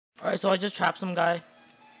Alright, so I just trapped some guy.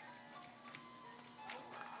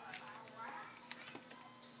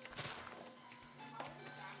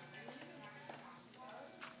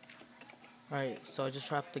 Alright, so I just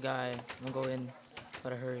trapped the guy. I'm gonna go in.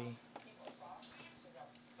 Gotta hurry.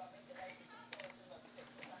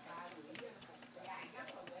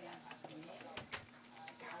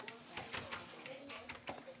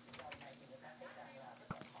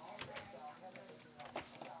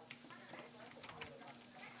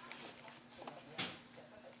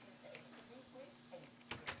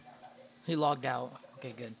 He logged out.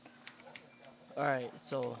 Okay, good. Alright,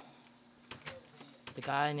 so the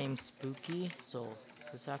guy named Spooky. So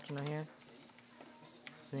this action right here.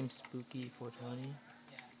 His name's Spooky 420.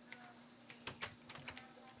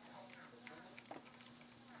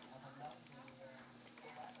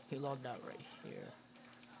 He logged out right here.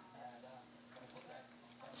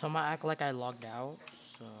 So I'm gonna act like I logged out.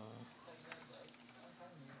 So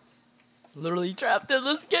literally trapped him.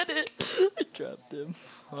 Let's get it. I trapped him.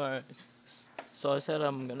 Alright. So I said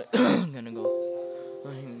I'm gonna gonna go.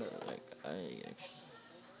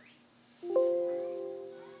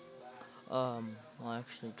 I'll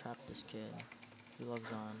actually trap this kid. He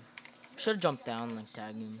logs on. Should have jumped down like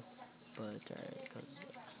tag him, but it's alright because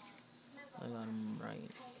I got him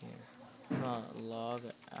right here. I'm gonna log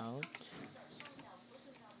out.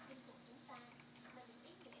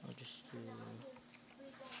 I'll just do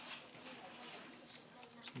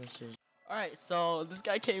message. Alright, so this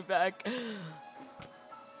guy came back.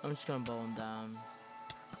 I'm just gonna bow him down.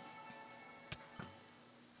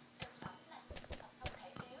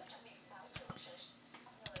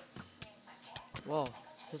 Whoa,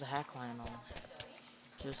 there's a hack line on.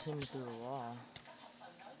 Just hit me through the wall.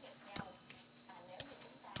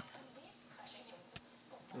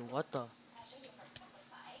 Dude, what the?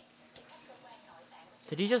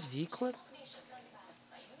 Did he just V-clip?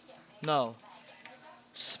 No.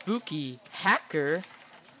 Spooky hacker?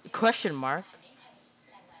 Question mark.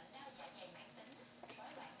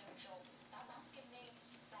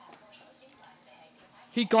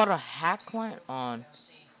 He got a hack client on.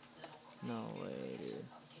 No way, dude.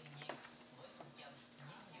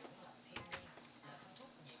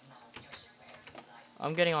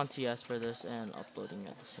 I'm getting on TS for this and uploading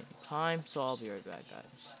at the same time, so I'll be right back, guys.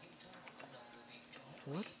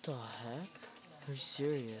 What the heck? Are you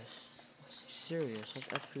serious? Serious?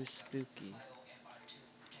 That's actually spooky.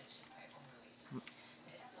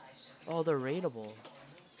 Oh, they're raidable.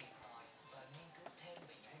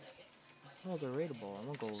 Oh, they're raidable. I'm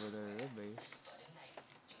gonna go over there to their base.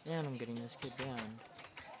 And I'm getting this kid down.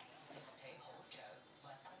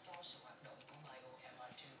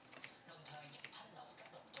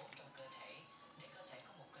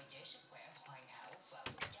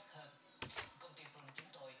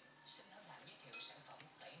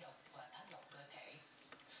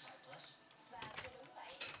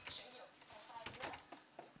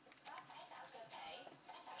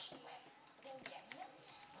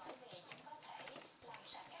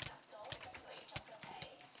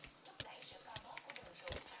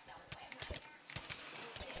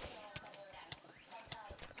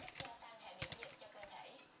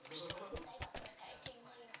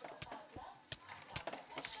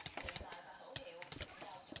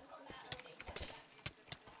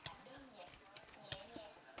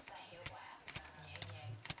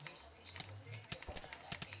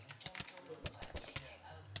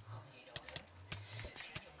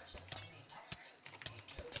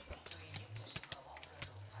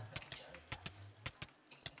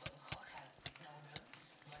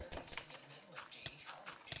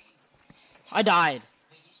 I died.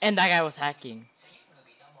 And that guy was hacking.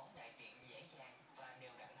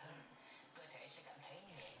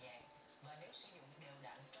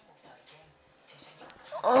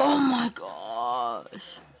 Oh my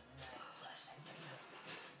gosh.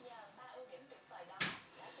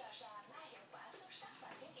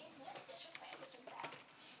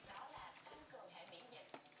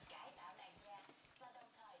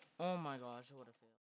 Oh my gosh, what a fail.